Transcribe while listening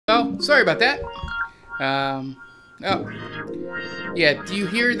sorry about that. Oh. Yeah, do you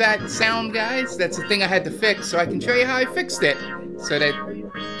hear that sound, guys? That's the thing I had to fix, so I can show you how I fixed it. So that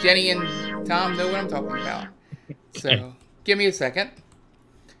Jenny and Tom know what I'm talking about. So, give me a second.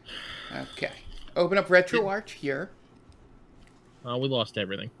 Okay. Open up RetroArch here. We lost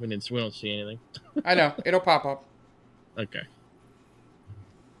everything. We don't see anything. I know. It'll pop up. Okay.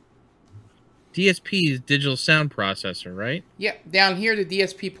 DSP is digital sound processor, right? Yep. Down here, the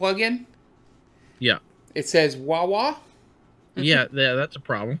DSP plugin. Yeah. It says wah-wah. Yeah, that's a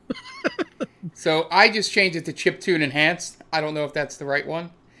problem. So I just changed it to chiptune enhanced. I don't know if that's the right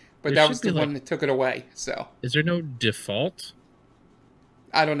one, but that was the one that took it away. So is there no default?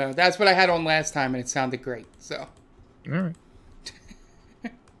 I don't know. That's what I had on last time, and it sounded great. So all right.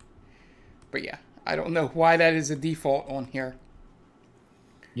 But yeah, I don't know why that is a default on here.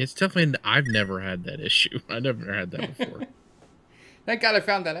 It's definitely. I've never had that issue. I never had that before. Thank God I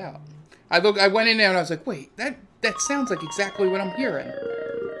found that out. I went in there and I was like, wait, that sounds like exactly what I'm hearing.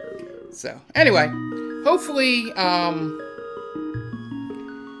 So anyway, hopefully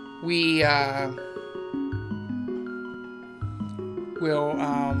we will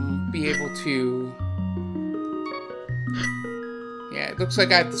be able to. Yeah, it looks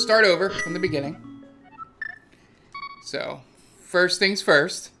like I have to start over from the beginning. So, first things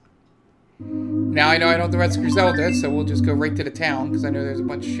first. Now I know I don't have to rescue Zelda, so we'll just go right to the town, because I know there's a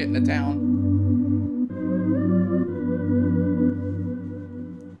bunch of shit in the town.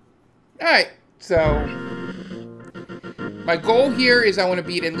 Alright, so my goal here is I want to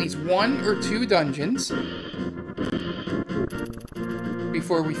beat at least 1 or 2 dungeons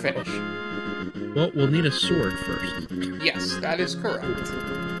before we finish. Well, we'll need a sword first. Yes, that is correct.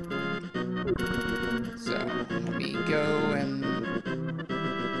 So, let me go and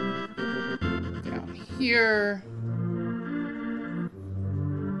down here.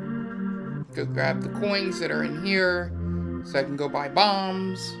 Go grab the coins that are in here so I can go buy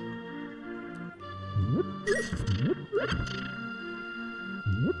bombs.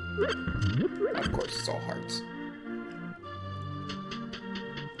 Of course, it's all hearts.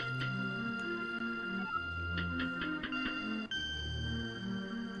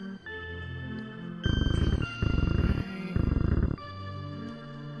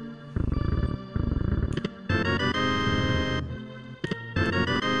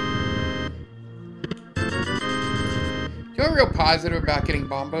 You know, I'm real positive about getting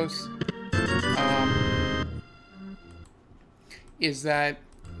bombos. Is that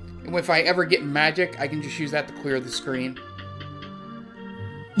if I ever get magic, I can just use that to clear the screen.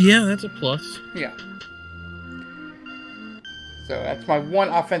 Yeah, that's a plus. Yeah. So that's my one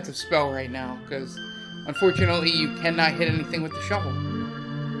offensive spell right now, because unfortunately you cannot hit anything with the shovel.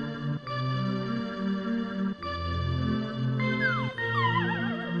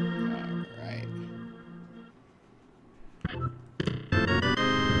 Alright. So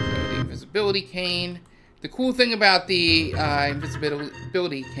the invisibility cane. The cool thing about the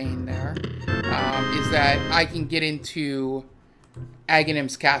invisibility cane there is that I can get into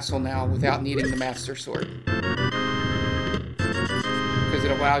Aghanim's castle now without needing the Master Sword. Because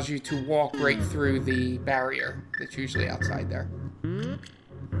it allows you to walk right through the barrier that's usually outside there.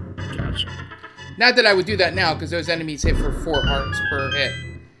 Gotcha. Not that I would do that now, because those enemies hit for 4 hearts per hit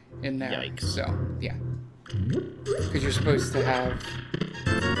in there. Yikes. So, yeah. Because you're supposed to have...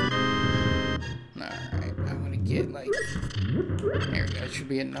 Alright, I want to get, like... There we go, it should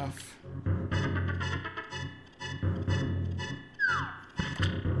be enough.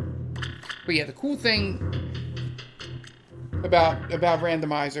 But yeah, the cool thing about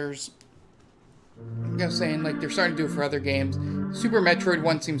randomizers, I'm saying, like, they're starting to do it for other games. Super Metroid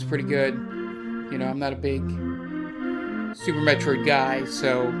 1 seems pretty good. You know, I'm not a big Super Metroid guy,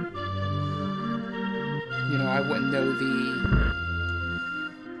 so, you know, I wouldn't know the,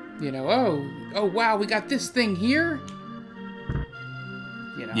 you know, oh wow, we got this thing here?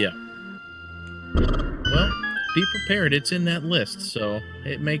 You know. Yeah. Well, be prepared. It's in that list, so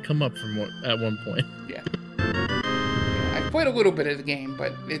it may come up at one point. Yeah. I played a little bit of the game,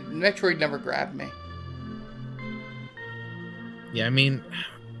 but Metroid never grabbed me. Yeah, I mean,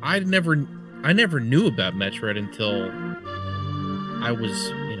 I never knew about Metroid until I was,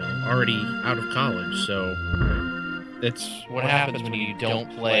 you know, already out of college. So that's what happens when you don't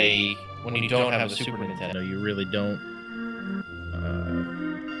play, when you don't have a Super Nintendo. You really don't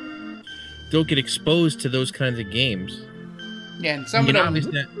get exposed to those kinds of games. Yeah, and some of them...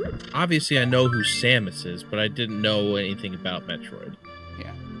 Obviously, I know who Samus is, but I didn't know anything about Metroid.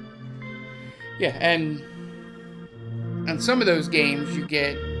 Yeah. Yeah, and some of those games you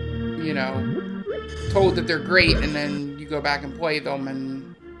get, you know, told that they're great, and then you go back and play them,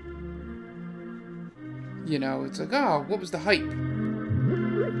 and You know, it's like, oh, what was the hype?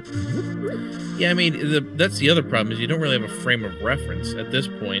 Yeah, I mean, that's the other problem is you don't really have a frame of reference at this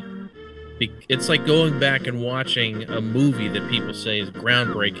point. It's like going back and watching a movie that people say is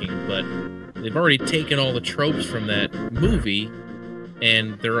groundbreaking, but they've already taken all the tropes from that movie,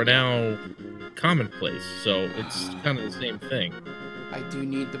 and they're now commonplace. So it's kind of the same thing. I do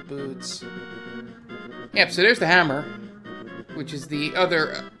need the boots. Yep, so there's the hammer, which is the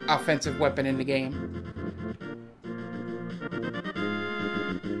other offensive weapon in the game.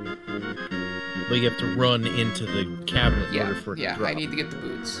 But you have to run into the cabinet in order for it to drop. I need to get the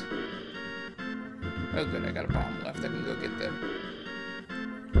boots. Oh good, I got a bomb left. I can go get them.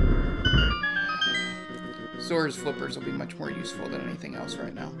 Sora's flippers will be much more useful than anything else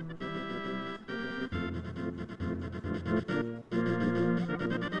right now.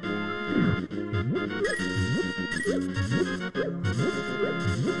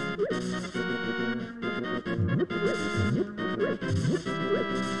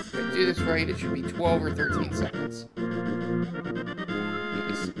 If I do this right, it should be 12 or 13 seconds.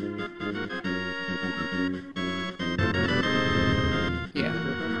 Yes.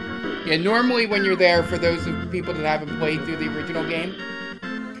 Yeah, normally when you're there, for those of people that haven't played through the original game,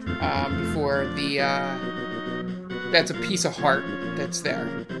 before, that's a piece of heart that's there.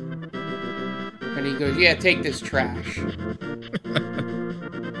 And he goes, yeah, take this trash.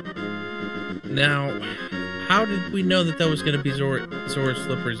 Now, how did we know that was going to be Zora's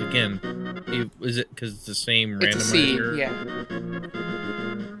flippers again? Is it because it's the same randomizer? It's a seed, yeah.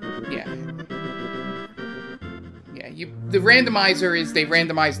 The randomizer is they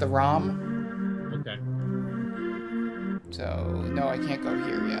randomize the ROM. Okay. So, no, I can't go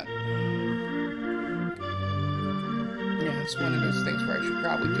here yet. Yeah, it's one of those things where I should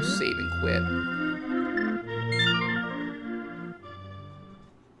probably just save and quit.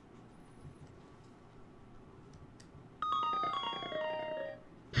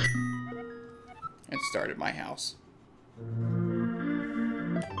 And started my house.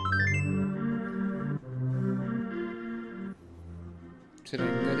 So then I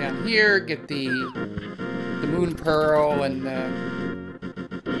can go down here, get the moon pearl and the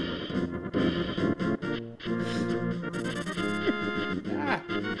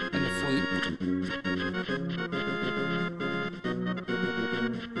flute.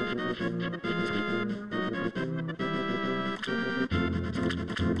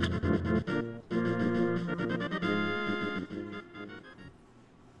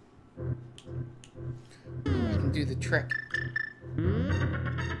 I can do the trick.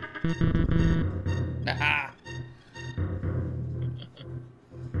 Aha!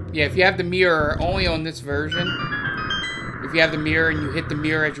 Yeah, if you have the mirror, only on this version, if you have the mirror and you hit the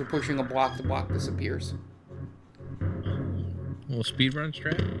mirror as you're pushing a block, the block disappears. A little speedrun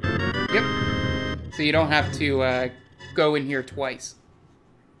strat? Yep. So you don't have to go in here twice.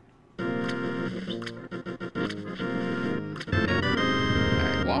 Alright,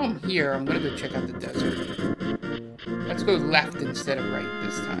 while I'm here, I'm gonna go check out the desert. Let's go left instead of right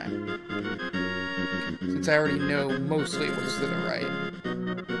this time. Since I already know mostly what's to the right.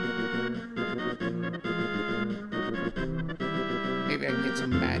 Maybe I can get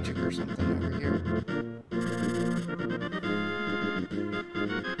some magic or something over here.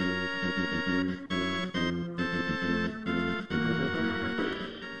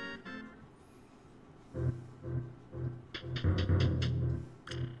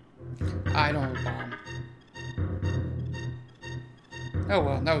 I don't have a bomb. Oh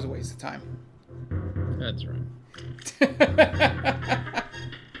well, that was a waste of time. That's right.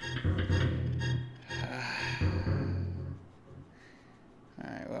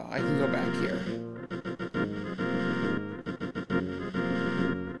 Alright, well, I can go back here.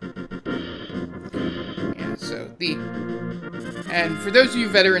 Yeah, so and for those of you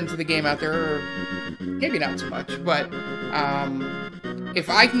veterans of the game out there, or maybe not so much, but if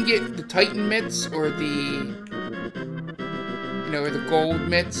I can get the Titan mitts or the or the gold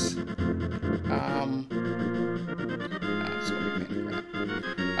mitts,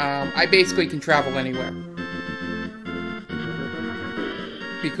 I basically can travel anywhere.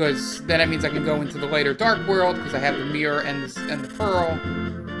 Because then that means I can go into the later Dark World, because I have the mirror and the pearl.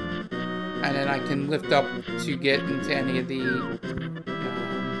 And then I can lift up to get into any of the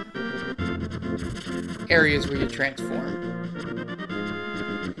areas where you transform.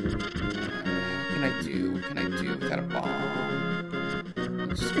 What can I do without a bomb?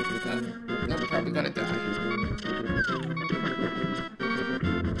 I'm probably gonna die.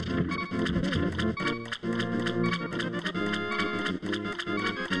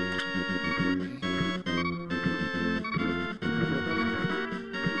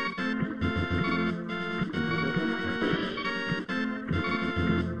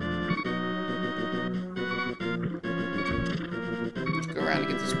 around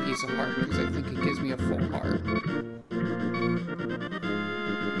to get this piece of heart, because I think it gives me a full heart. And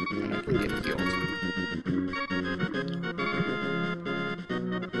I can get healed.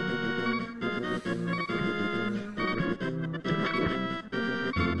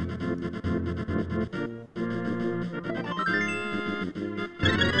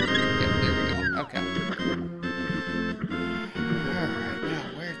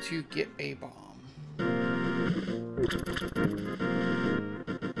 To get a bomb.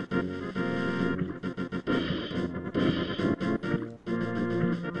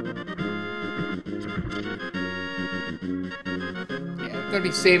 Yeah, I'm gonna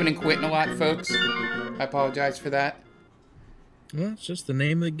be saving and quitting a lot, folks. I apologize for that. Well, it's just the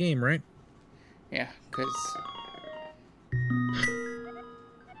name of the game, right? Yeah, because...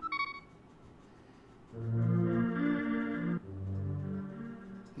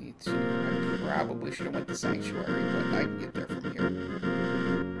 I probably should have went to Sanctuary, but I can get there from here.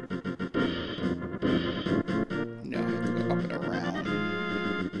 No, I have to go up and around.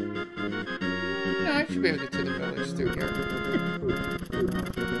 No, I should be able to get to the village through here.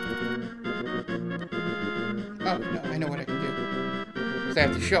 Oh, no, I know what I can do. Because I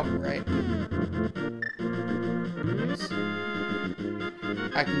have to shovel, right? Yes.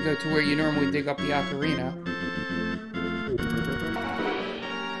 I can go to where you normally dig up the ocarina.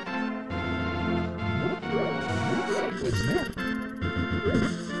 What's there?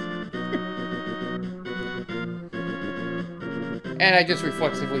 And I just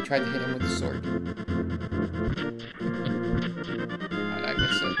reflexively tried to hit him with the sword. And I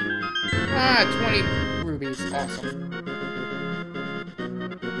missed it. Ah, 20 rubies. Awesome.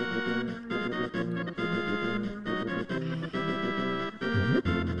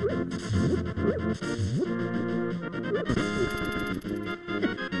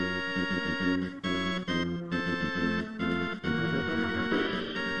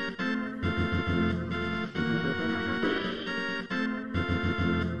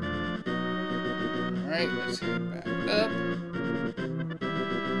 Let's head back up.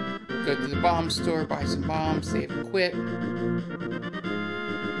 Go to the bomb store, buy some bombs, save and quit.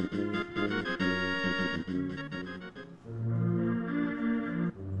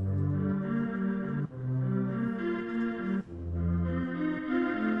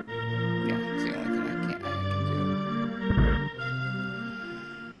 Yeah, it's the only thing I can do.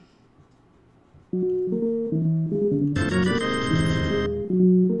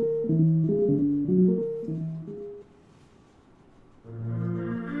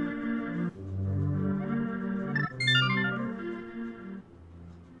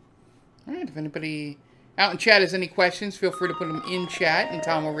 If anybody out in chat has any questions, feel free to put them in chat, and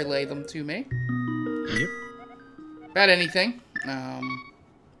Tom will relay them to me. Yep. About anything. No,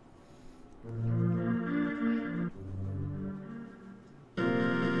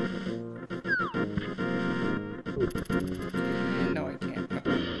 I can't.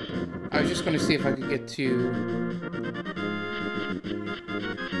 Okay. I was just going to see if I could get to...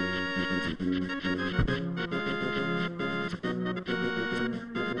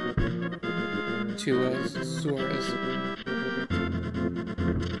 Zora's.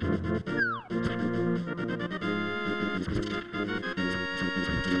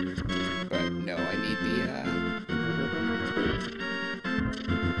 But no, I need the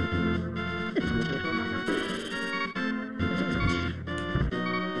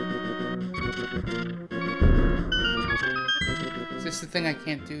Is this the thing I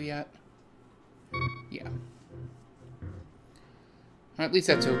can't do yet? Yeah. Or at least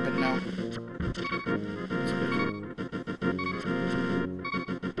that's open now.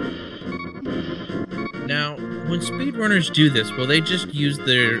 Now, when speedrunners do this, will they just use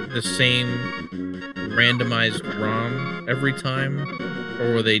the same randomized ROM every time,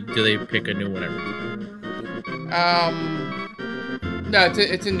 or do they pick a new one every time? No,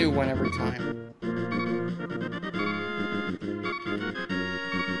 it's a new one every time.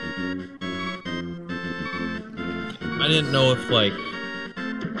 I didn't know if like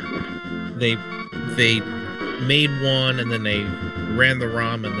they made one and then they ran the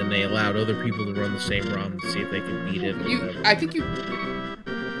ROM and then they allowed other people to run the same ROM to see if they could beat it. I think you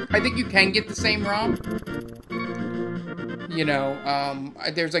can get the same ROM. You know,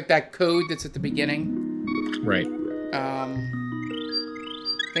 there's like that code that's at the beginning. Right. I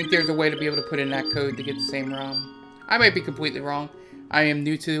think there's a way to be able to put in that code to get the same ROM. I might be completely wrong. I am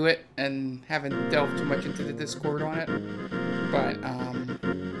new to it and haven't delved too much into the Discord on it. But,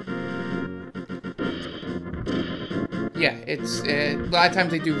 yeah, it's a lot of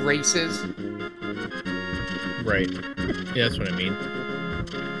times they do races. Right. Yeah, that's what I mean.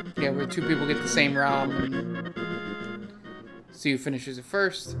 Yeah, where two people get the same ROM. And See who finishes it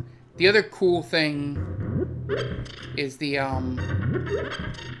first. The other cool thing is the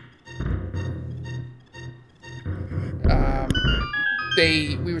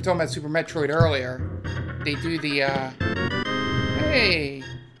we were talking about Super Metroid earlier. They do the hey.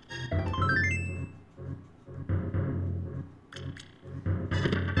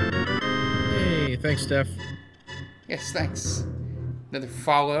 Hey, thanks, Steph. Yes, thanks. Another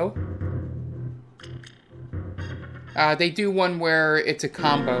follow. They do one where it's a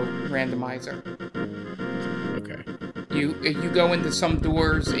combo randomizer. Okay. You go into some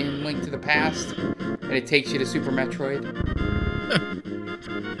doors in Link to the Past, and it takes you to Super Metroid.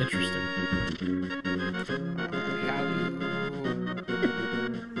 Interesting. How do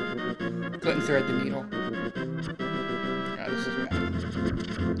you... Couldn't thread the needle. Oh, this is bad.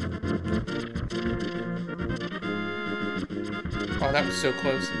 Oh, that was so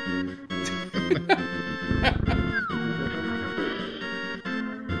close.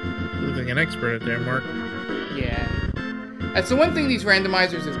 You look like an expert at there, Mark. Yeah. That's the one thing these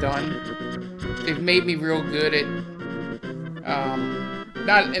randomizers have done. They've made me real good at...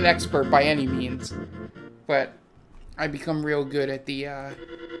 not an expert by any means, but I become real good at the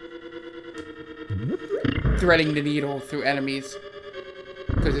threading the needle through enemies.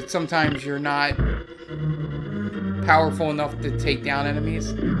 Because it's sometimes you're not powerful enough to take down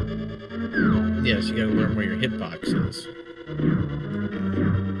enemies. Yes, you gotta learn where your hitbox is.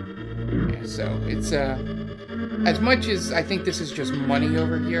 Yeah, so it's as much as I think this is just money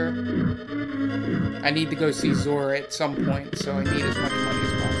over here, I need to go see Zora at some point, so I need as much money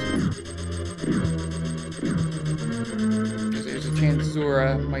as possible. Because there's a chance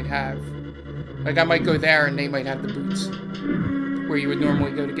Zora might have, like I might go there and they might have the boots, where you would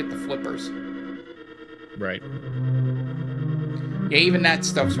normally go to get the flippers. Right. Yeah, even that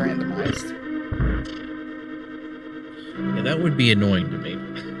stuff's randomized. Yeah, that would be annoying to me.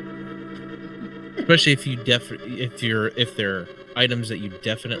 Especially if you if they're items that you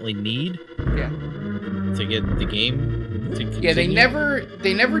definitely need. Yeah. To get the game to continue. Yeah, they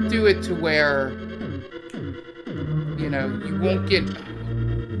never do it to where, you know, you won't get,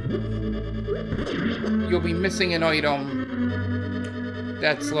 you'll be missing an item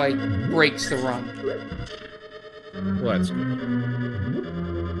that's like breaks the run. Well, that's good.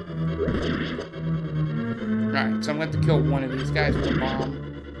 Alright, so I'm going to have to kill one of these guys with a bomb.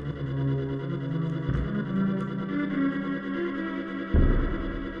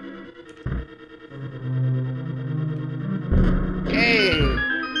 Hey!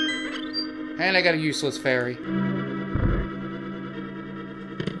 And I got a useless fairy.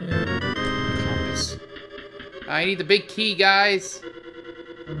 Compass. I need the big key, guys.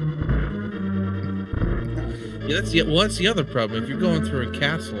 Yeah, that's the other problem. If you're going through a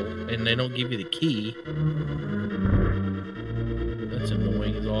castle and they don't give you the key, that's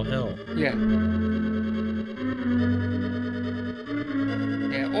annoying as all hell. Yeah.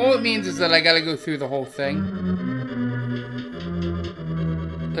 Yeah, all it means is that I gotta go through the whole thing.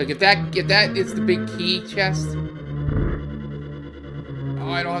 Like, if that is the big key chest...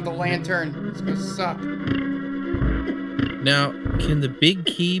 Oh, I don't have the lantern. It's gonna suck. Now, can the big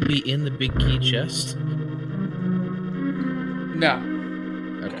key be in the big key chest? No.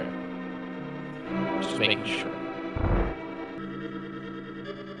 Okay. Just making sure.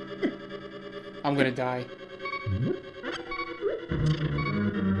 I'm gonna die.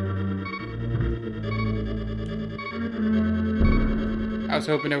 I was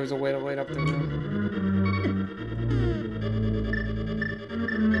hoping there was a way to light up the room.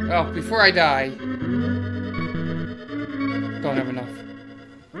 Oh, before I die... Don't have enough.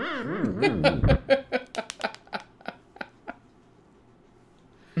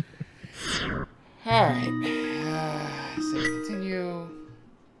 Alright. So continue.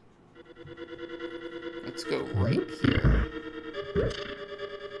 Let's go right here.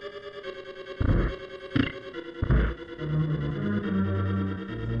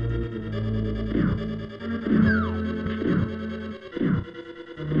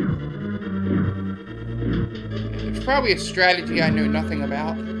 There's probably a strategy I know nothing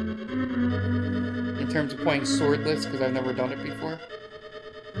about in terms of playing swordless, because I've never done it before.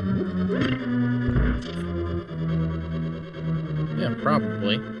 Yeah,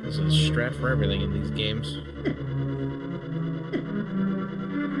 probably. There's a strat for everything in these games.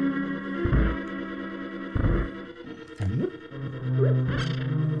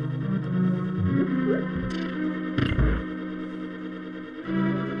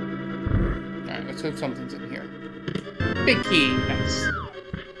 Alright, let's hope something's in here. Big key, nice. Oh,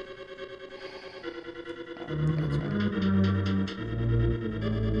 that's right.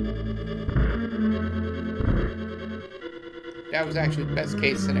 that was actually the best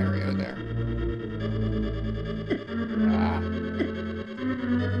case scenario there.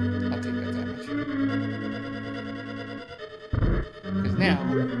 I'll take that damage. Because now,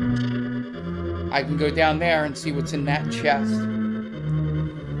 I can go down there and see what's in that chest.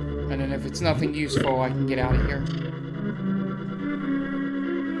 And then if it's nothing useful, I can get out of here.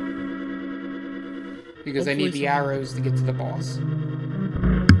 Because I need the arrows to get to the boss.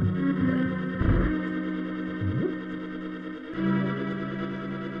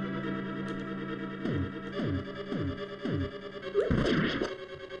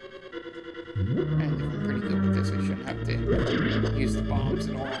 And if I'm pretty good with this, I shouldn't have to use the bombs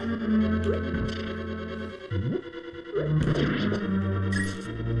at all.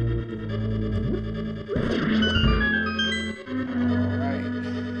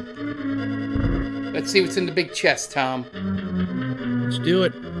 Let's see what's in the big chest, Tom. Let's do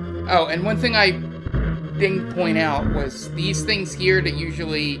it. Oh, and one thing I didn't point out was these things here that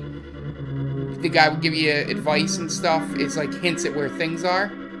usually the guy would give you advice and stuff is like hints at where things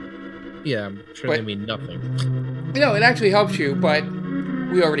are. Yeah, I'm sure they mean nothing. No, it actually helps you, but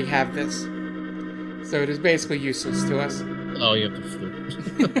we already have this. So it is basically useless to us. Oh, you have to flip.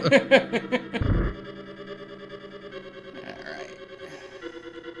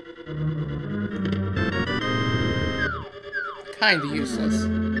 Kinda useless.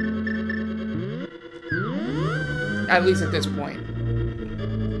 At least at this point.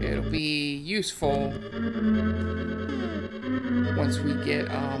 It'll be useful once we get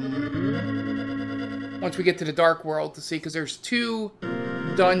to the Dark World to see, because there's 2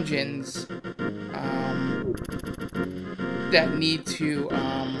 dungeons that need to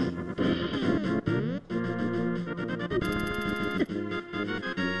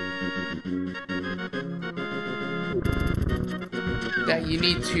you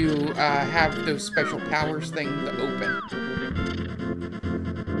need to have those special powers thing to open.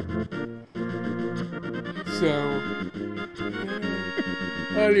 So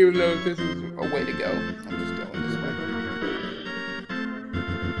I don't even know if this is a way to go. I'm just going this way.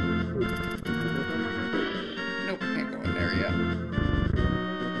 Nope, can't go in there yet.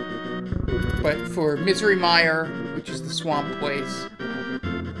 But for Misery Mire, which is the swamp place,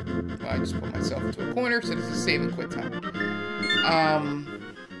 I just put myself into a corner, so this is save and quit time.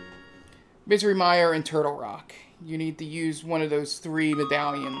 Misery Mire and Turtle Rock. You need to use one of those 3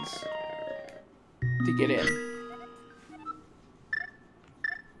 medallions to get in.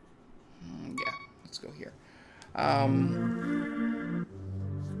 Yeah, let's go here.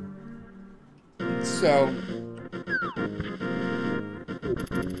 So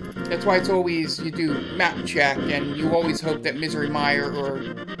that's why it's always, you do map check, and you always hope that Misery Mire or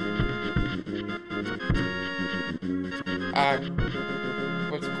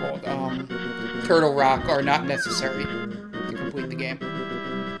what's it called? Turtle Rock are not necessary to complete the game.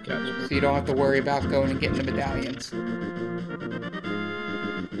 Gotcha. So you don't have to worry about going and getting the medallions.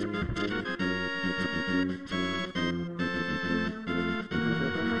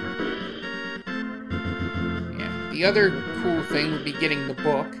 Yeah. The other cool thing would be getting the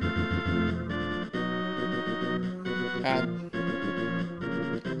book.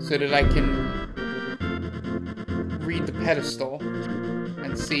 So that I can read the pedestal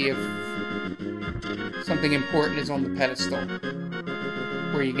and see if something important is on the pedestal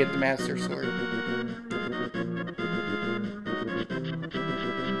where you get the Master Sword.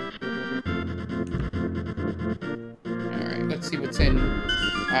 Alright, let's see what's in.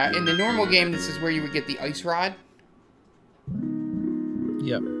 In the normal game, this is where you would get the Ice Rod.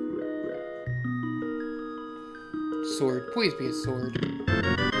 Yep. Sword. Please be a sword.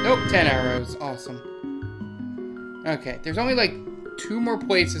 Nope, 10 arrows. Awesome. Okay, there's only like 2 more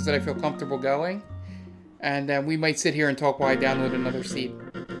places that I feel comfortable going. And we might sit here and talk while I download another seed.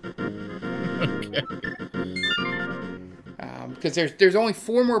 Okay. Because there's only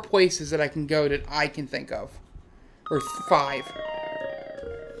 4 more places that I can go that I can think of. Or 5.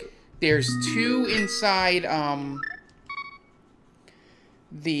 There's 2 inside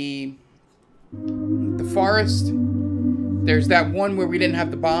the forest. There's that one where we didn't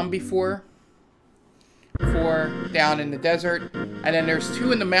have the bomb before. 4 down in the desert. And then there's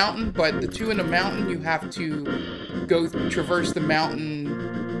 2 in the mountain, but the 2 in the mountain you have to go traverse the mountain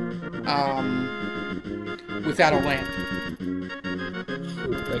without a lamp.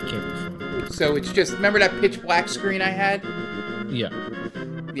 That can't be fun. So it's just, remember that pitch black screen I had? Yeah.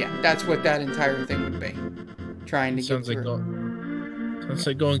 Yeah, that's what that entire thing would be. Trying to get through. Sounds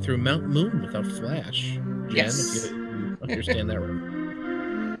like going through Mount Moon without flash. Jen, Yes. if you understand that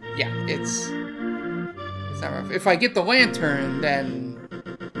right. Yeah, it's not rough. If I get the lantern, then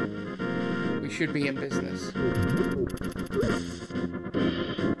we should be in business.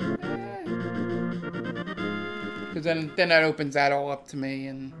 Because then that opens that all up to me,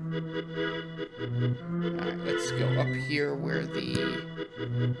 and... Alright, let's go up here where the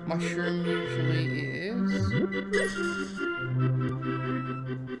mushroom usually is.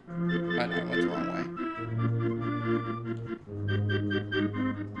 Oh no, I went the wrong way.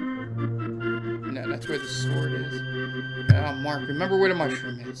 No, that's where the sword is. Oh, Mark, remember where the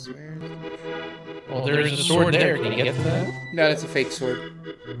mushroom is. Where is the mushroom? Well, there's a sword there. Can you get to that? No, that's a fake sword.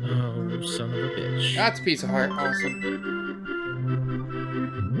 Oh, son of a bitch. That's a piece of heart. Awesome.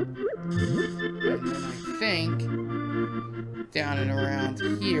 And then I think down and around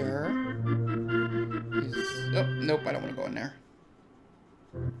here is... Oh, nope, I don't want to go in there.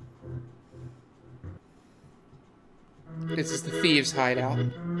 This is the thieves' hideout.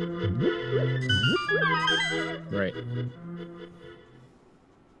 Right.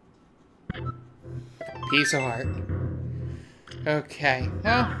 Piece of heart. Okay,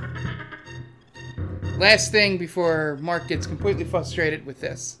 well... Last thing before Mark gets completely frustrated with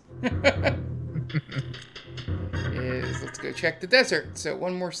this. Is let's go check the desert. So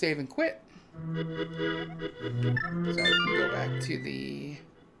one more save and quit. So I can go back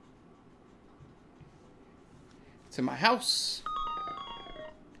to my house.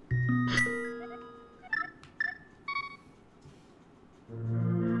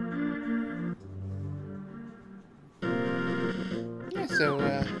 Yeah, so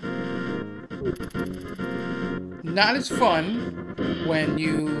not as fun when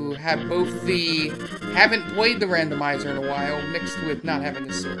you have both the haven't played the randomizer in a while mixed with not having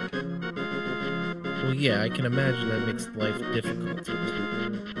a sword. Well, yeah, I can imagine that makes life difficult.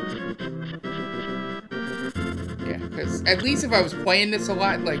 Yeah, because at least if I was playing this a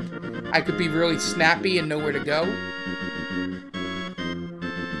lot, like, I could be really snappy and know where to go.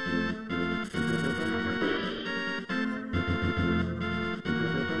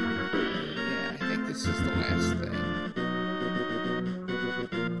 Yeah, I think this is the last thing.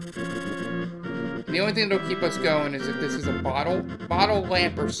 And the only thing that'll keep us going is if this is a bottle,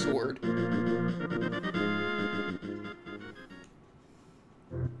 lamp, or sword.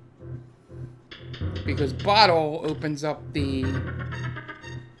 Because bottle opens up the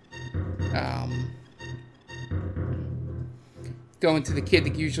going to the kid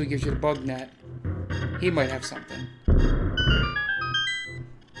that usually gives you the bug net. He might have something.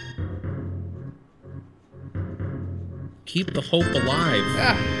 Keep the hope alive.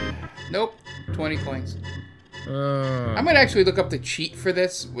 Nope. 20 coins. I might actually look up the cheat for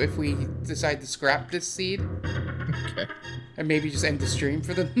this if we decide to scrap this seed. Okay. And maybe just end the stream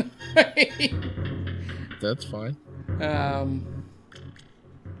for the night. That's fine.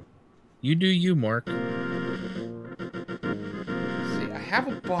 You do you, Mark. Let's see, I have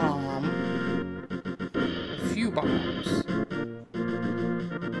a bomb. A few bombs.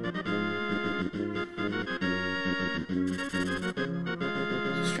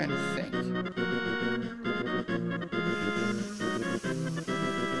 Just trying to think.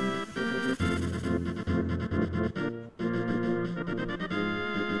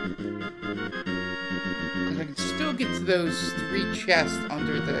 I can still get to those 3 chests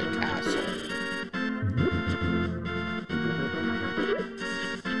under the castle.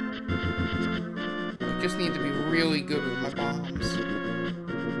 I just need to be really good with my bombs.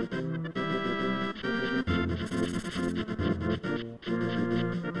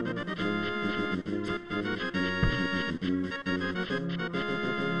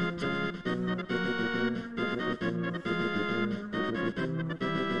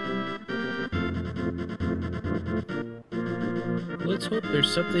 Let's hope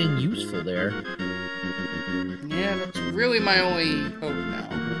there's something useful there. Yeah, that's really my only hope now.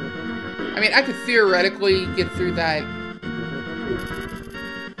 I mean, I could theoretically get through that.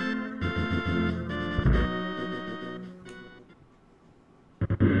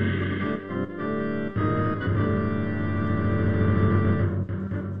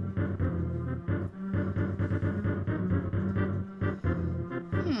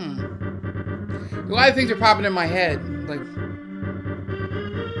 A lot of things are popping in my head, like...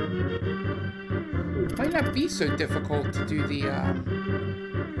 It might not be so difficult to do the,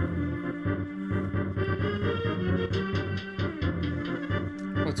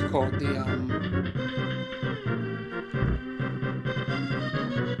 what's it called? The,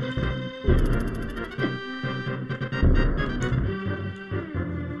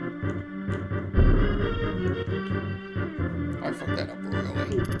 I fucked that up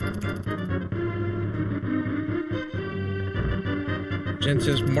royally. Jen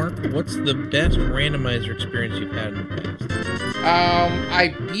says, Mark, what's the best randomizer experience you've had in the past? I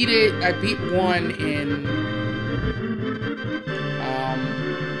beat one in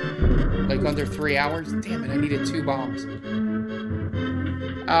like under 3 hours. Damn it, I needed 2 bombs.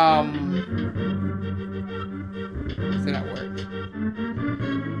 So that worked.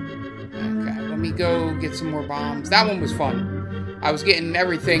 Okay, let me go get some more bombs. That one was fun. I was getting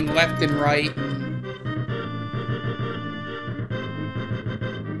everything left and right.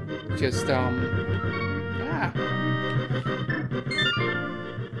 Just,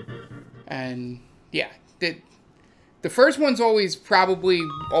 And, yeah. The first one's probably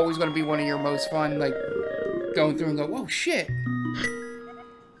always going to be one of your most fun, like, going through and go, whoa, shit.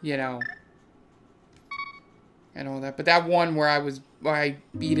 You know. And all that. But that one where I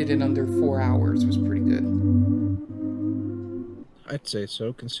beat it in under 4 hours was pretty good. I'd say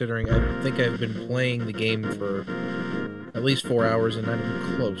so, considering I think I've been playing the game for at least 4 hours and not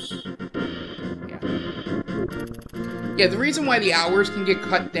even close. Yeah, the reason why the hours can get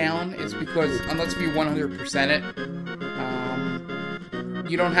cut down is because, unless you 100% it,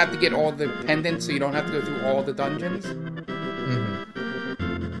 you don't have to get all the pendants, so you don't have to go through all the dungeons.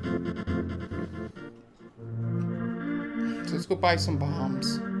 So let's go buy some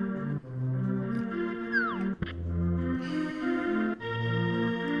bombs.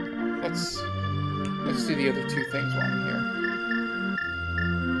 Let's do the other 2 things while I'm here.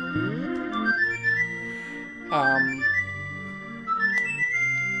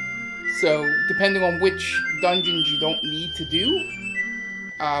 So, depending on which dungeons you don't need to do,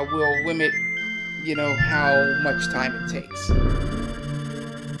 will limit, you know, how much time it takes.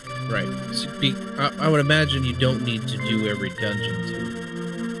 Right. I would imagine you don't need to do every dungeon, too.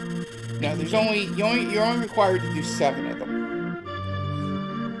 No, you're only required to do 7 of them.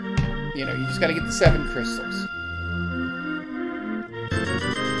 You know, you just gotta get the 7 crystals.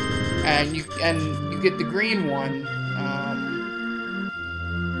 And you get the green one,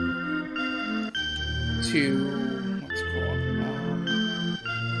 what's it called?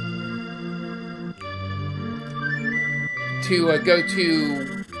 To go to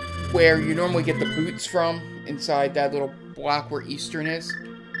where you normally get the boots from, inside that little block where Eastern is.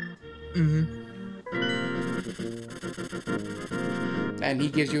 And he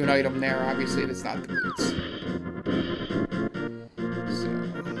gives you an item there. Obviously, that's not the boots. So.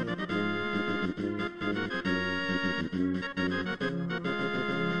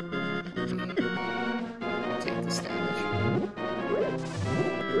 I'll take this damage.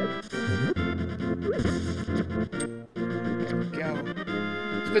 There we go.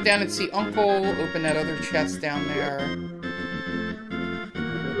 Let's go down and see Uncle. Open that other chest down there.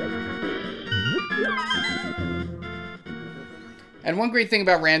 And one great thing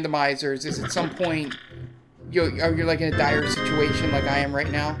about randomizers is at some point you're like in a dire situation like I am right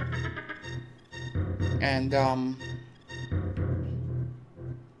now. And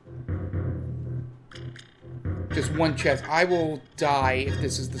just one chest. I will die if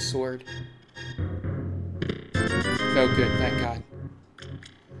this is the sword. No good, thank God.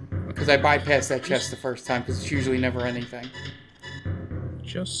 Because I bypassed that chest the first time, because it's usually never anything.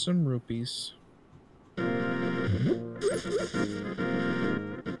 Just some rupees.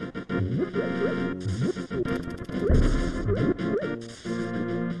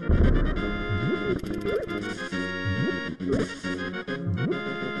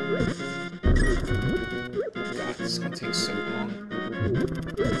 God, this is gonna take so long.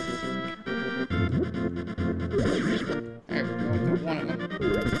 There we go, got one of them.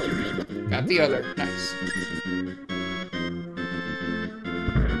 Got the other, nice.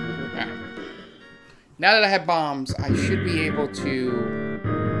 Alright. Now that I have bombs, I should be able to...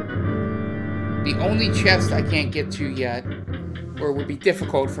 The only chest I can't get to yet, or would be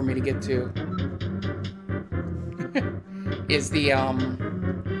difficult for me to get to, is the, oh,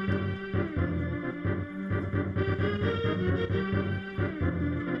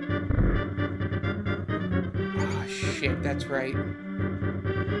 shit, that's right.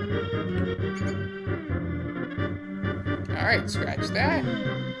 Alright, scratch that.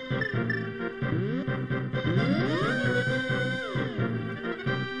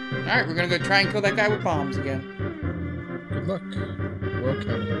 Alright, we're gonna go try and kill that guy with bombs again. Good luck. Well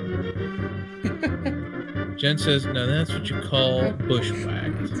counted. Jen says, now that's what you call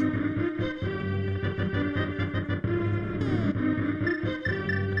bushwhacked.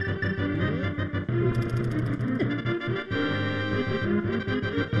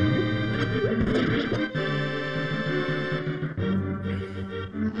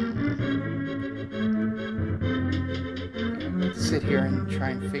 Sit here and try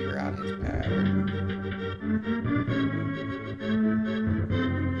and figure out his pattern.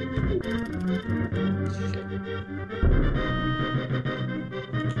 Shit.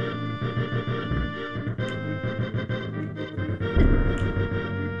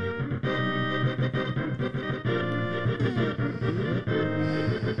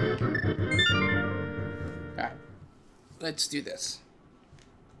 let's do this.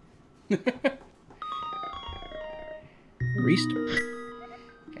 Restart.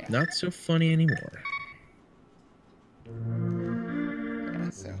 Yeah. Not so funny anymore. Yeah,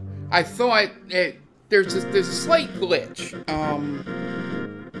 so I thought there's a slight glitch.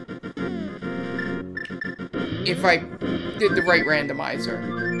 If I did the right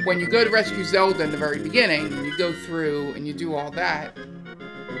randomizer, when you go to rescue Zelda in the very beginning, and you go through and you do all that,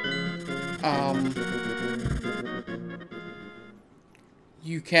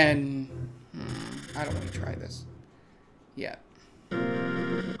 you can. I don't want to try this yet.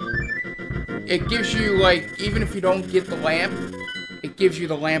 It gives you, like, even if you don't get the lamp, it gives you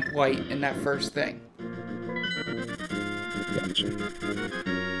the lamp light in that first thing. Gotcha.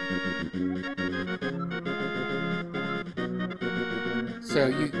 So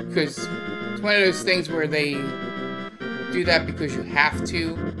because it's one of those things where they do that because you have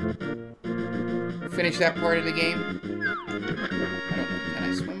to finish that part of the game. I don't know, can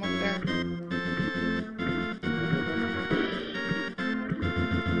I swim up there?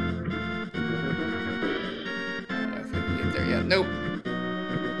 I don't know if I can get there yet. Nope.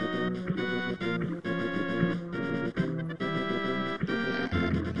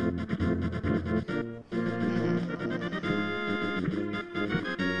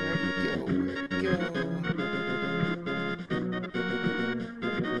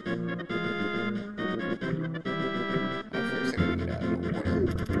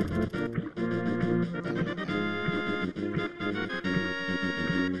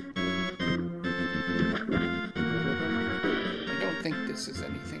 This is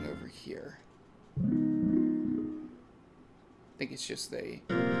anything over here. I think it's just a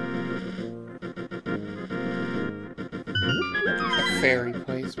fairy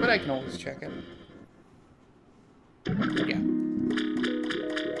place, but I can always check it. Yeah.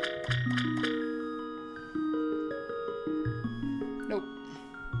 Nope.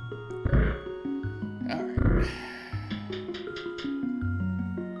 Alright.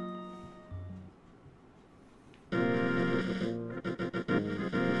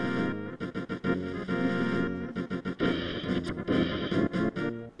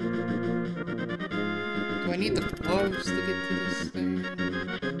 Do I need the gloves to get to this thing?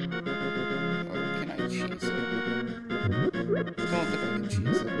 Or can I cheese it? I don't think I can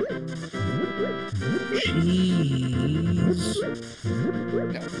cheese it. Cheese.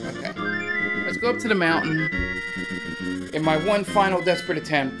 No, okay. Let's go up to the mountain in my one final desperate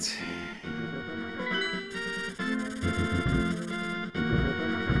attempt.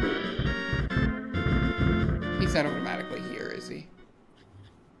 He's not automatically here, is he?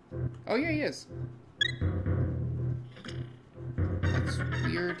 Oh, yeah, he is. That's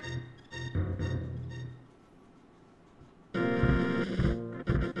weird.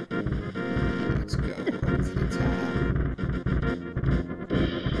 Let's go up to the top.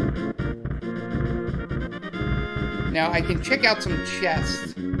 Now, I can check out some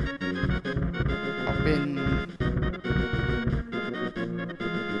chests up in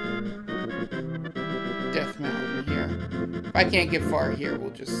Death Mountain here. If I can't get far here,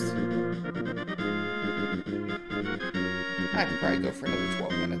 we'll just... I could probably go for another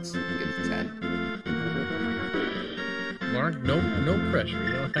 12 minutes, get to 10. Mark, no pressure.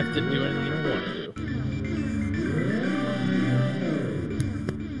 You don't have to do anything you don't want to do.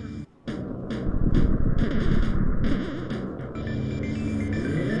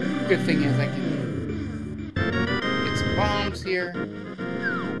 Good thing is I can get some bombs here,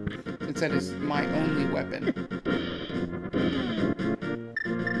 since that is my only weapon.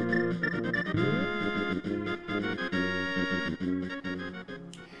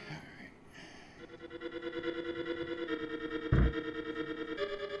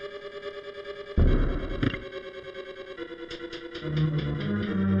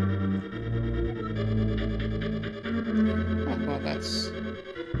 Oh, well, that's...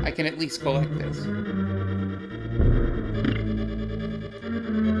 I can at least collect this.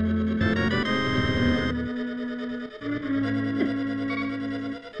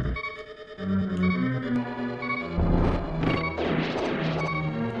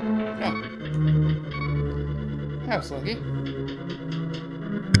 Oh. That was lucky.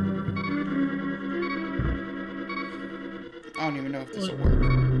 I don't even know if this will work.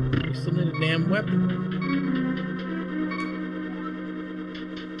 You still need a damn weapon.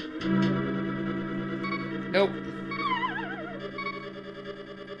 Nope.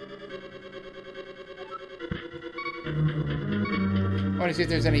 I want to see if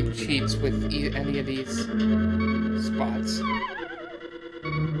there's any cheats with any of these spots.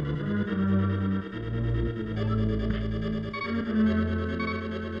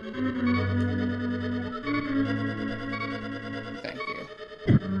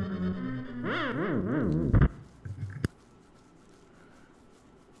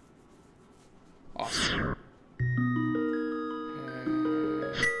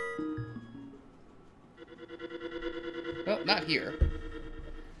 not here.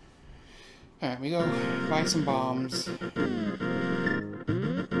 Alright, we go buy some bombs.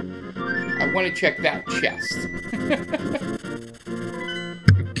 I want to check that chest.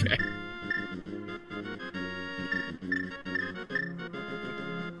 Okay.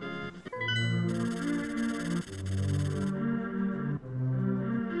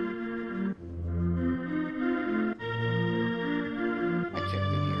 I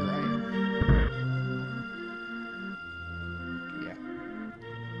checked in here, right? Yeah.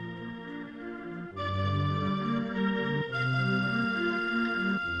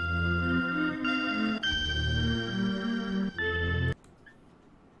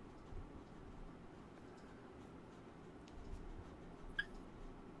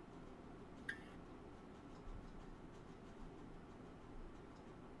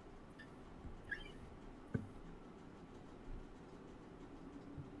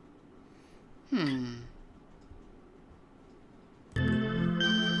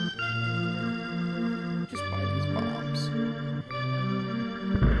 Just buy these bombs.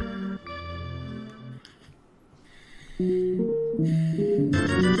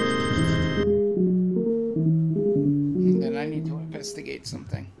 And then I need to investigate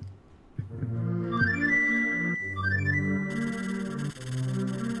something.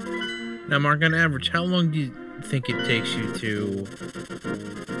 Now, Mark, on average, how long do you think it takes you to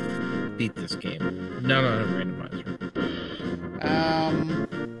beat this game? Not on a randomizer.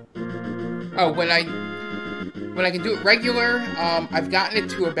 Oh, when I can do it regular, I've gotten it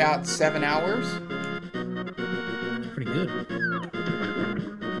to about 7 hours. Pretty good.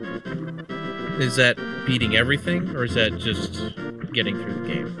 Is that beating everything, or is that just getting through the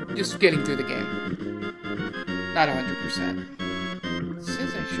game? Just getting through the game. Not 100%. It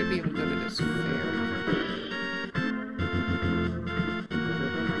says I should be able to go to this ferry.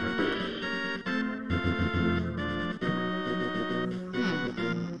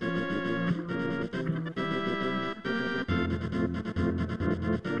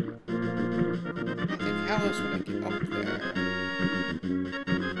 I think how else would I get up there?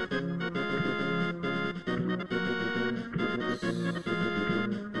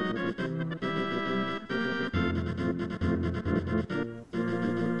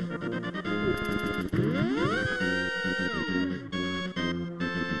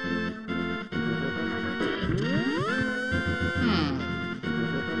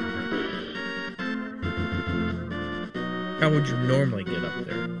 How would you normally get up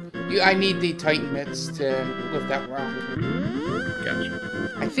there? I need the Titan mitts to lift that rock. Gotcha.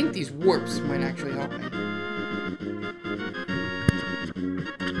 I think these warps might actually help me.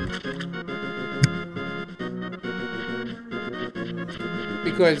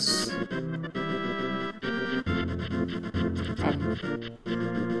 Because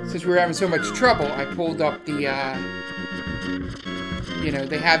since we were having so much trouble, I pulled up the, you know,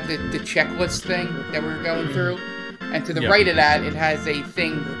 they have the checklist thing that we're going through. And to the right of that, it has a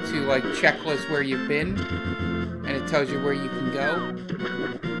thing to, like, checklist where you've been. And it tells you where you can go.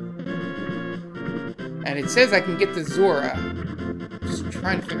 And it says I can get to Zora. Just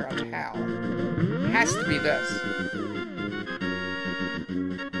trying to figure out how. It has to be this.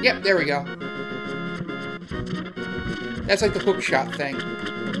 Yep, there we go. That's like the hook shot thing.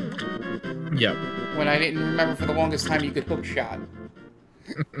 Yep. When I didn't remember for the longest time you could hook shot.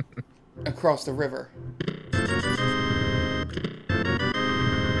 Across the river.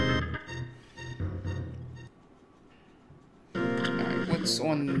 Alright, what's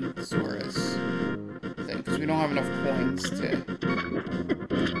on Zora's thing? Because we don't have enough coins to...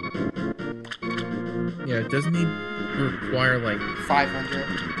 Yeah, it doesn't he require like 500.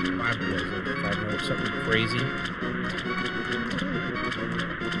 500, something crazy?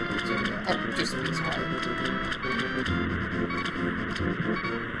 Oh, just these hard.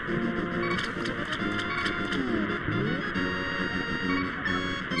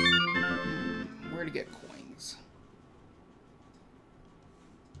 Where to get coins?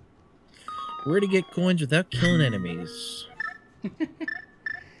 Where to get coins without killing enemies? Let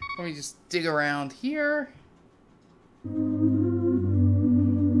me just dig around here. Need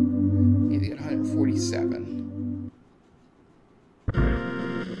to get 147.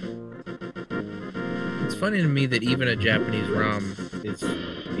 It's funny to me that even a Japanese ROM is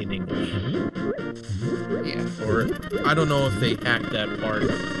in English. Yeah. Or, I don't know if they hacked that part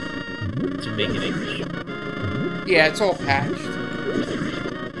to make it English. Yeah, it's all patched.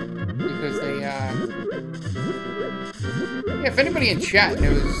 Because they, yeah, if anybody in chat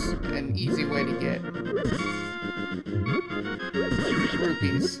knows an easy way to get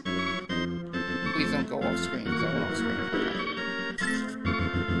rupees, please don't go off screen, because I went off screen.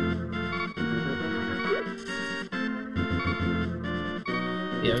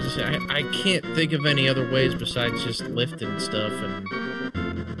 Yeah, I was just saying, I can't think of any other ways besides just lifting stuff and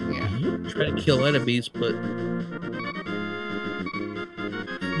try to kill enemies, but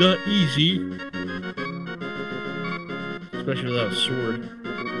not easy. Especially without a sword.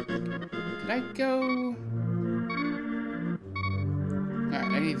 Did I go?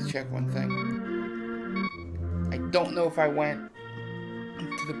 Alright, I need to check one thing. I don't know if I went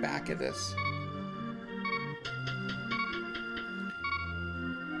to the back of this.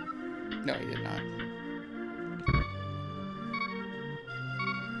 No, he did not.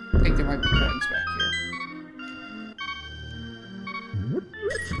 I think there might be coins back here.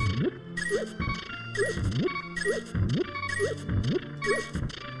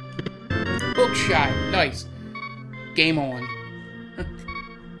 Bookshot, nice. Game on.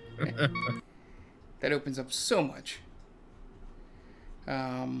 That opens up so much.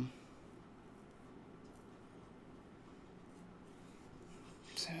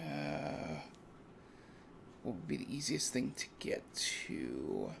 What would be the easiest thing to get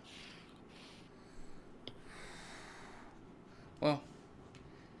to? Well,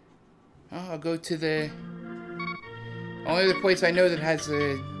 I'll go to the only other place I know that has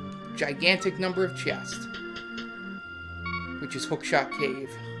a gigantic number of chests, which is Hookshot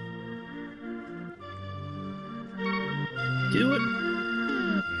Cave. Do it.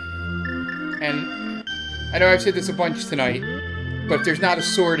 And I know I've said this a bunch tonight, but if there's not a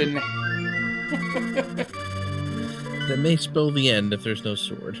sword in there. That may spell the end if there's no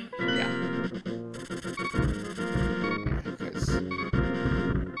sword. Yeah.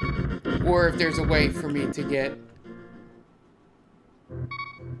 Or if there's a way for me to get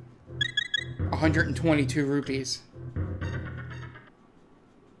 122 rupees.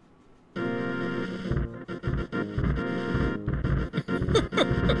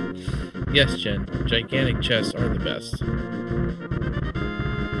 Yes, Jen. Gigantic chests are the best.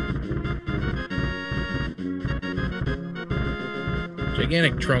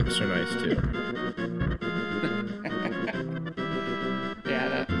 Gigantic trunks are nice too.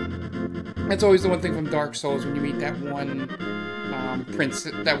 Yeah, that's always the one thing from Dark Souls when you meet that one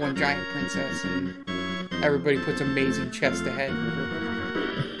that one giant princess, and everybody puts amazing chest ahead.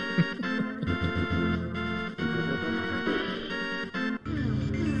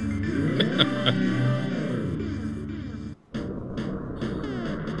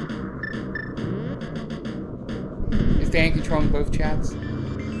 Is Dan controlling both chats?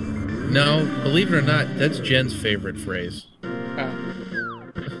 No, believe it or not, that's Jen's favorite phrase. Oh.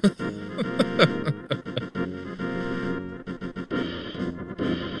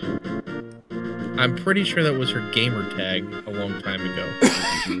 I'm pretty sure that was her gamer tag a long time ago.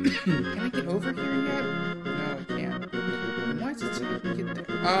 Can I get over here yet? No, I can't. Why does it say I can get there?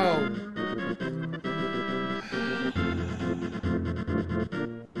 Oh.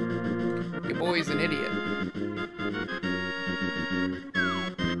 Your boy's an idiot.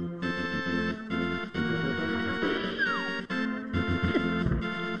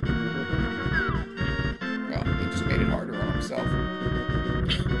 Well, he just made it harder on himself.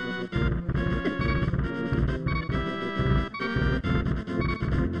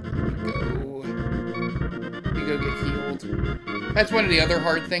 Go get healed. That's one of the other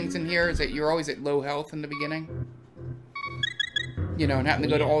hard things in here, is that you're always at low health in the beginning. You know, and having to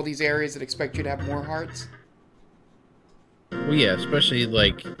go to all these areas that expect you to have more hearts. Well, yeah, especially,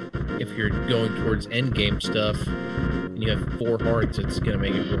 like, if you're going towards endgame stuff, and you have 4 hearts, it's gonna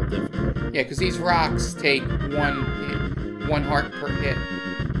make it real difficult. Yeah, because these rocks take one heart per hit.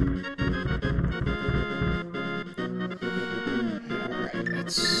 Alright,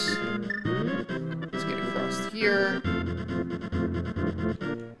 let's get across here.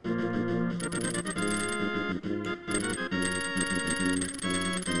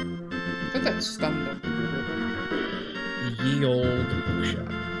 I thought that stunned him. Ye old hookshot.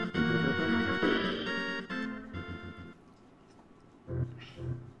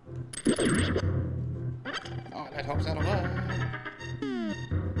 Oh, that helps out a lot.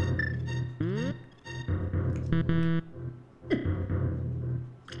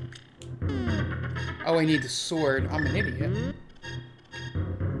 Oh, I need the sword. I'm an idiot.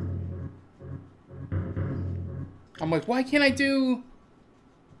 I'm like, why can't I do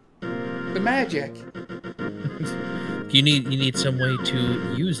the magic? You need some way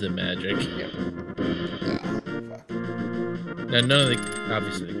to use the magic. Yep. Oh, fuck. Now, none of the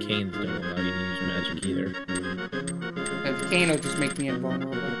obviously the canes don't allow you to use magic either. And the cane will just make me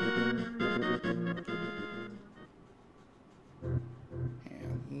invulnerable.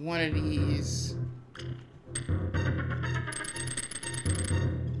 And one of these.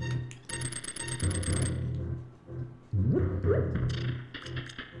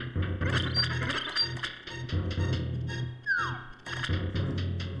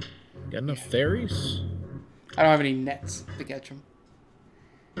 enough fairies? I don't have any nets to catch them.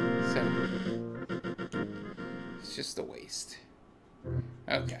 So, it's just a waste.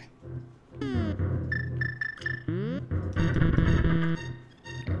 Okay. There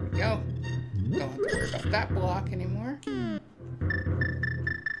we go. Don't have to worry about that block anymore. Let's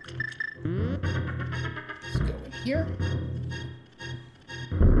go in here.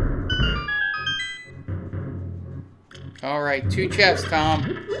 Alright, 2 chests, Tom.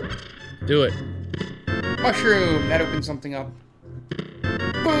 Do it. Mushroom, that opens something up.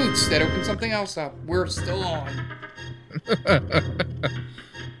 Boots, that opens something else up. We're still on.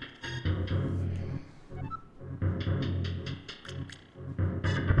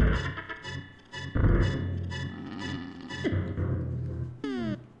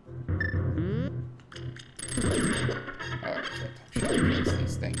 Alright,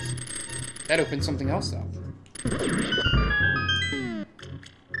 these things. That opens something else up.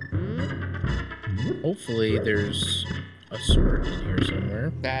 Hopefully there's a sword in here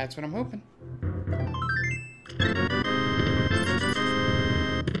somewhere. That's what I'm hoping.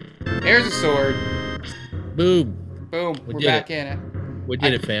 There's a sword. Boom. Boom. We're back in it. We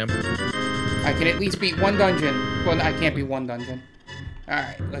did it, fam. I can at least beat 1 dungeon. Well, I can't beat 1 dungeon.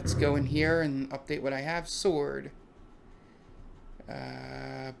 Alright, let's go in here and update what I have. Sword.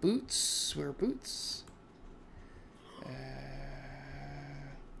 Boots. Where are boots?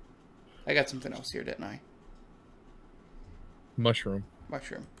 I got something else here, didn't I? Mushroom.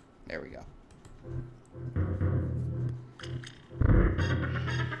 Mushroom. There we go.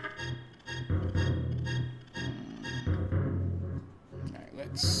 Alright,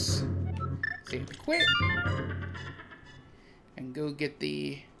 let's save the quit. And go get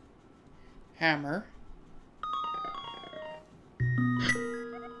the hammer.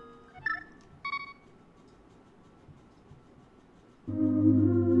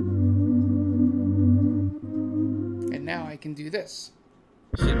 And now I can do this.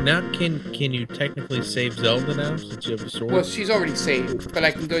 So now can you technically save Zelda now since you have a sword? Well, she's already saved, but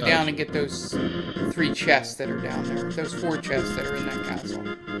I can go down and get those 3 chests that are down there. Those 4 chests that are in that castle.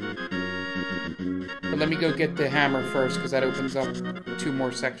 But let me go get the hammer first, because that opens up 2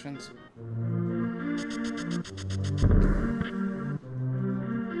 more sections.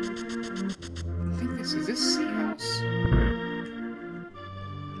 I think this is this sea house.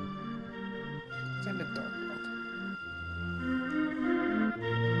 It's in the dark world.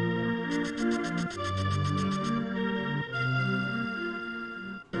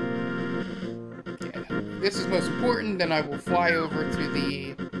 Yeah, this is most important. Then I will fly over to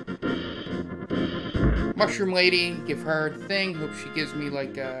the mushroom lady, give her the thing. Hope she gives me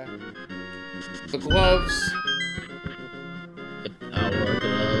like the gloves. The power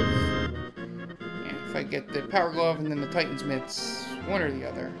glove. Yeah, if I get the power glove and then the Titan's mitts, one or the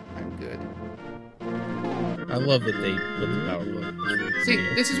other, I'm good. I love that they put the power glove. See,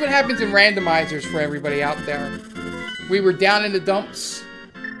 this is what happens in randomizers for everybody out there. We were down in the dumps,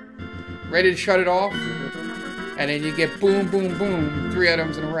 ready to shut it off, and then you get boom, boom, boom, 3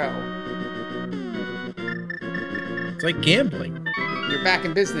 items in a row. It's like gambling. You're back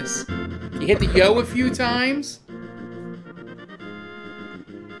in business. You hit the yo a few times,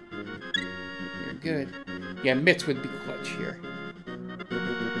 you're good. Yeah, mitts would be clutch here.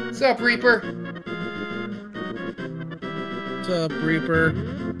 What's up, Reaper? What's up, Reaper?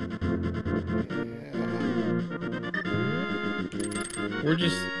 We're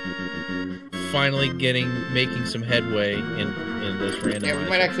just finally making some headway in this randomizer. Yeah, we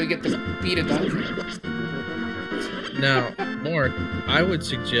might actually get to beat a dungeon. Now, Mark, I would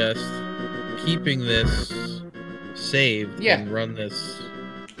suggest keeping this saved and run this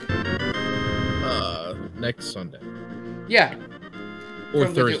next Sunday. Yeah. Or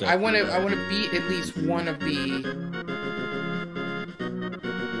Thursday. I want to beat at least one of the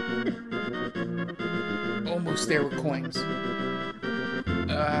almost there with coins.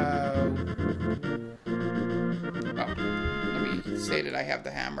 Let me say that I have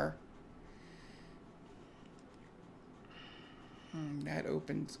the hammer. That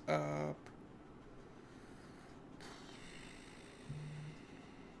opens up.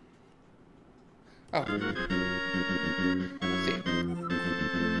 Oh. Save.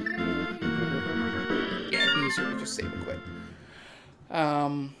 Yeah, it'd be easier to just save and quit.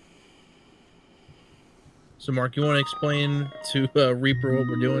 So, Mark, you want to explain to Reaper what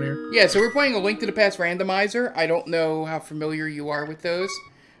we're doing here? Yeah, so we're playing a Link to the Past randomizer. I don't know how familiar you are with those.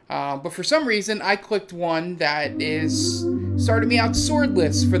 But for some reason, I clicked one that started me out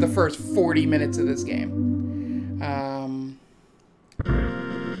swordless for the first 40 minutes of this game.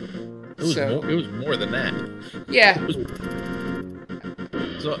 It was more than that. Yeah.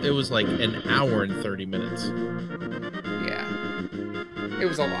 So it was like an hour and 30 minutes. Yeah. It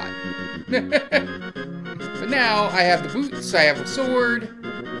was a lot. But now I have the boots, I have a sword.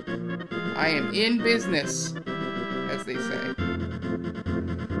 I am in business, as they say.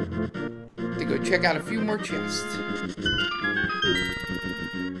 To go check out a few more chests.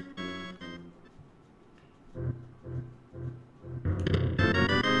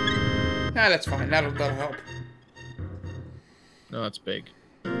 Nah, that's fine. That'll help. No, it's big.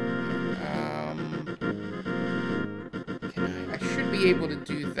 I should be able to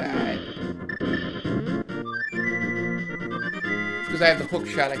do that. Because I have the hook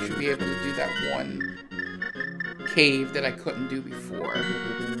shot, I should be able to do that one cave that I couldn't do before.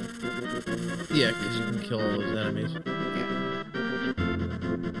 Yeah, because you can kill all those enemies. Yeah.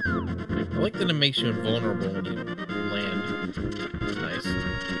 I like that it makes you invulnerable when you land. It's nice.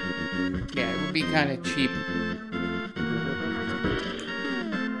 Yeah, it would be kind of cheap.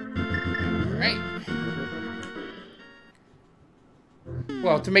 Alright.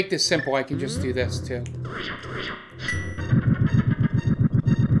 Well, to make this simple, I can just do this, too.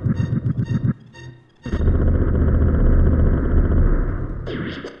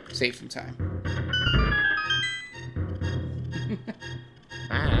 Save some time.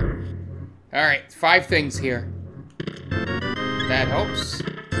 Alright, 5 things here. That helps.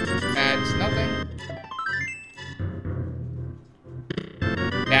 Adds nothing.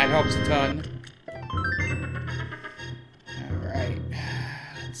 That helps a ton. Alright.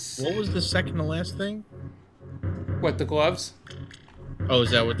 What was the second to last thing? What, the gloves? Oh,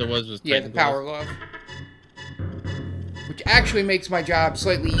 is that what there was Yeah, the power glove. Which actually makes my job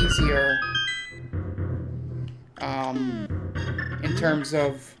slightly easier. In terms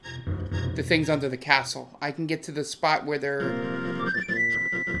of the things under the castle. I can get to the spot where they're...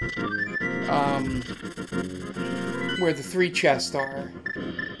 where the 3 chests are.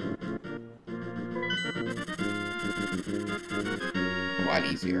 A lot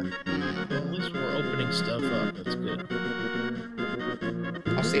easier. Well, at least we're opening stuff up. That's good.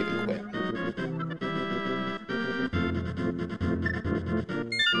 I'll save and quit.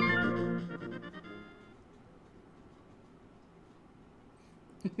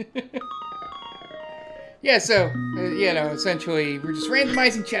 Yeah, so, you know, essentially, we're just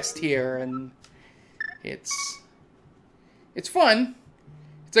randomizing chests here, and it's fun.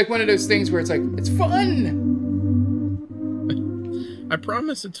 It's like one of those things where it's like, it's fun! I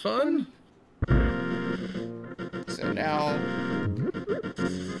promise it's fun. So now,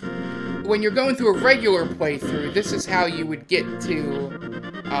 when you're going through a regular playthrough, this is how you would get to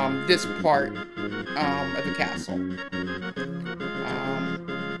this part of the castle.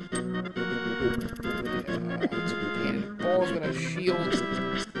 It's a pain in the balls with a shield.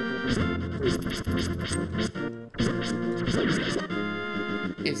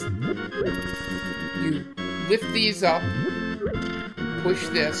 Is you lift these up, push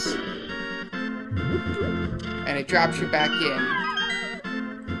this, and it drops you back in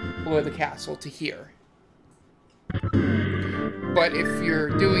below the castle to here. But if you're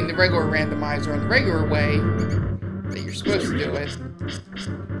doing the regular randomizer on the regular way that you're supposed to do it,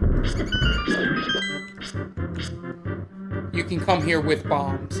 you can come here with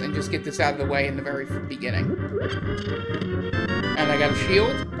bombs and just get this out of the way in the very beginning. And I got a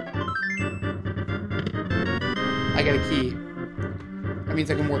shield. I got a key. That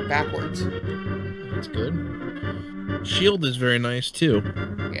means I can work backwards. That's good. Shield is very nice too.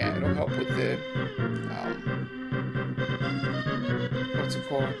 Yeah, it'll help with the what's it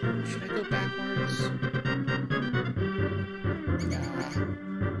called? Should I go backwards?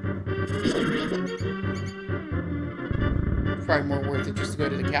 Probably more worth it just to go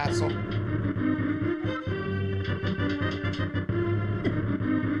to the castle.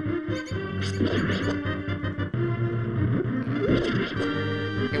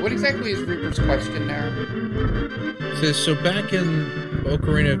 Yeah, what exactly is Reaper's question there? It says, so back in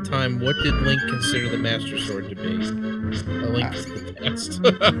Ocarina of Time, what did Link consider the Master Sword to be? A link to the past.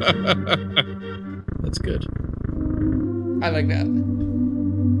 That's good. I like that.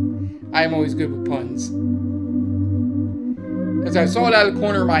 I am always good with puns. Because I saw it out of the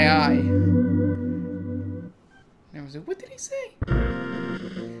corner of my eye. And I was like, what did he say?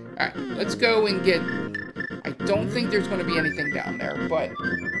 Alright, let's go and get... I don't think there's going to be anything down there, but...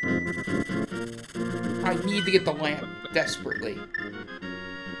 I need to get the lamp desperately.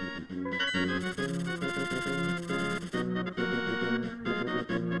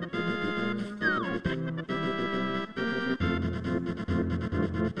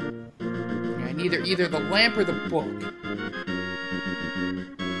 I need either the lamp or the book.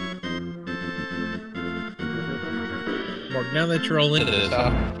 Mark, now that you're all into this,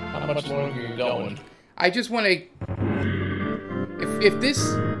 How much longer are you going? I just want to. If this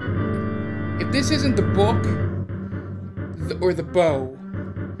isn't the book or the bow,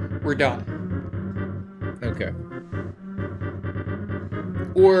 we're done. Okay.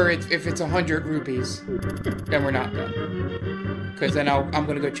 Or if it's 100 rupees, then we're not done. Because then I'm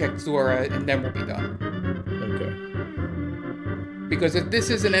gonna go check Zora and then we'll be done. Okay. Because if this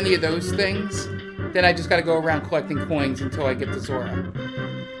isn't any of those things, then I just gotta go around collecting coins until I get to Zora.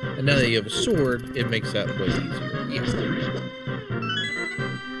 And now that you have a sword, it makes that way easier. Yes.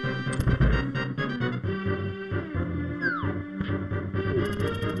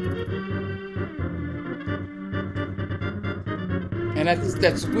 And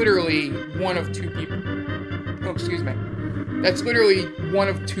that's literally one of two people. Oh, excuse me. That's literally one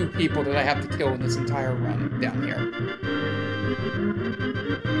of two people that I have to kill in this entire run down here.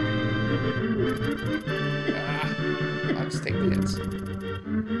 I'll just take the hits.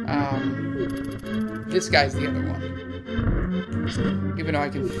 This guy's the other one. Even though I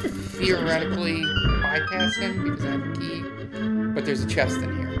can theoretically bypass him because I have a key, but there's a chest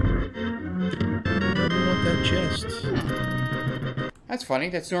in here. I want that chest. That's funny.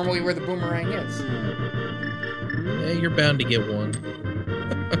 That's normally where the boomerang is. Yeah, you're bound to get one.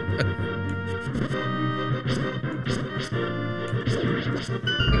 I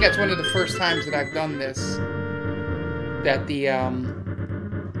think that's one of the first times that I've done this. That the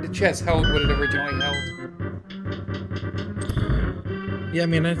chest held what it originally held. Yeah, I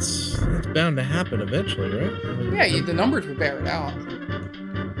mean that's bound to happen eventually, right? I mean, Yeah, the numbers will bear it out.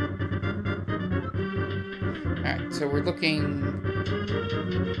 All right, so we're looking.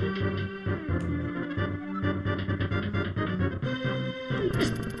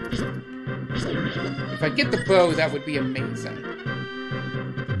 If I get the bow, that would be amazing.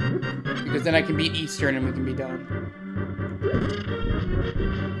 Because then I can beat Eastern and we can be done.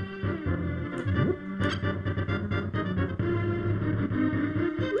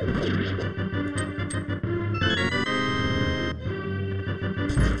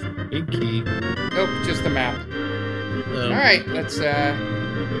 Big key. Nope, just a map. Alright, let's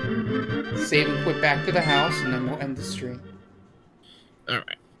save and quit back to the house and then we'll end the stream.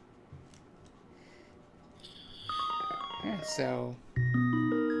 Alright. Yeah, so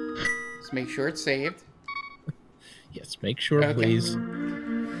let's make sure it's saved. Yes, make sure, Okay. please.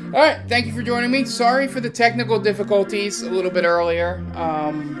 Alright, thank you for joining me. Sorry for the technical difficulties a little bit earlier.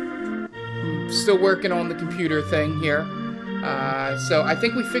 I'm still working on the computer thing here. So I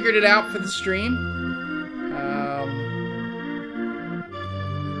think we figured it out for the stream.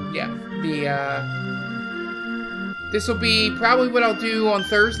 Yeah, this will be probably what I'll do on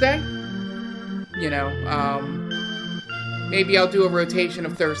Thursday. You know, maybe I'll do a rotation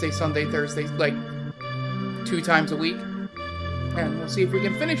of Thursday, Sunday, Thursday, like 2 times a week. And we'll see if we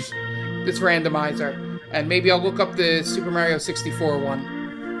can finish this randomizer. And maybe I'll look up the Super Mario 64 one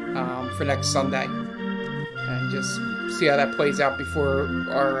for next Sunday. And just see how that plays out before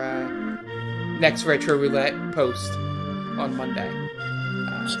our next Retro Roulette post on Monday.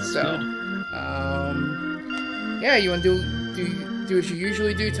 Yeah, you want to do as you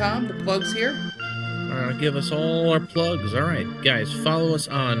usually do, Tom? The plugs here? Give us all our plugs. All right, guys, follow us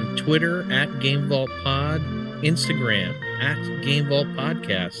on Twitter at GameVaultPod, Instagram at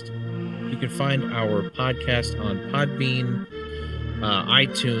GameVaultPodcast. You can find our podcast on Podbean,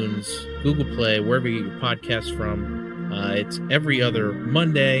 iTunes, Google Play, wherever you get your podcasts from. It's every other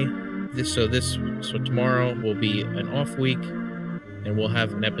Monday. So tomorrow will be an off week, and we'll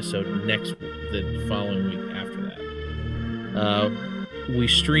have an episode the following week after that. We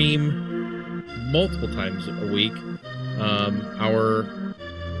stream multiple times a week.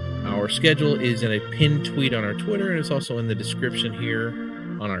 Our schedule is in a pinned tweet on our Twitter, and it's also in the description here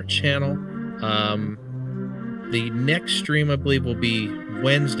on our channel. The next stream, I believe, will be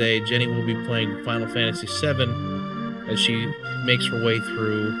Wednesday. Jenny will be playing Final Fantasy VII as she makes her way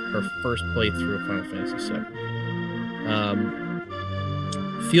through her first playthrough of Final Fantasy VII.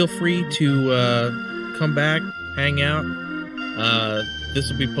 Feel free to come back, hang out. This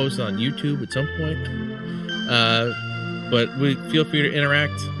will be posted on YouTube at some point. But feel free to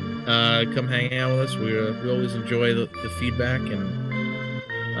interact. Come hang out with us. We always enjoy the feedback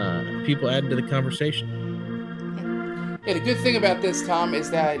and people adding to the conversation. Yeah, the good thing about this, Tom,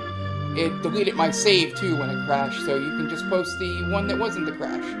 is that it deleted my save too when it crashed, so you can just post the one that wasn't the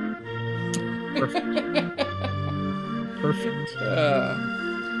crash. Perfect. Perfect.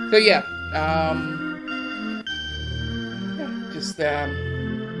 So yeah, just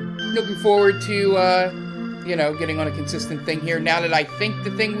looking forward to getting on a consistent thing here. Now that I think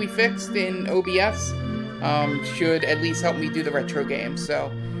the thing we fixed in OBS should at least help me do the retro games.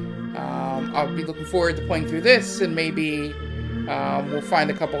 So I'll be looking forward to playing through this, and maybe we'll find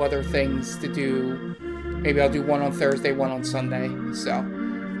a couple other things to do. Maybe I'll do one on Thursday, one on Sunday. So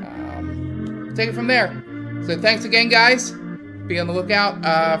take it from there. So thanks again, guys. Be on the lookout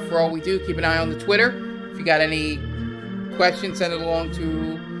for all we do. Keep an eye on the Twitter. If you got any questions, send it along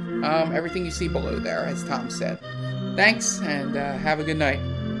to everything you see below there, as Tom said. Thanks, and have a good night.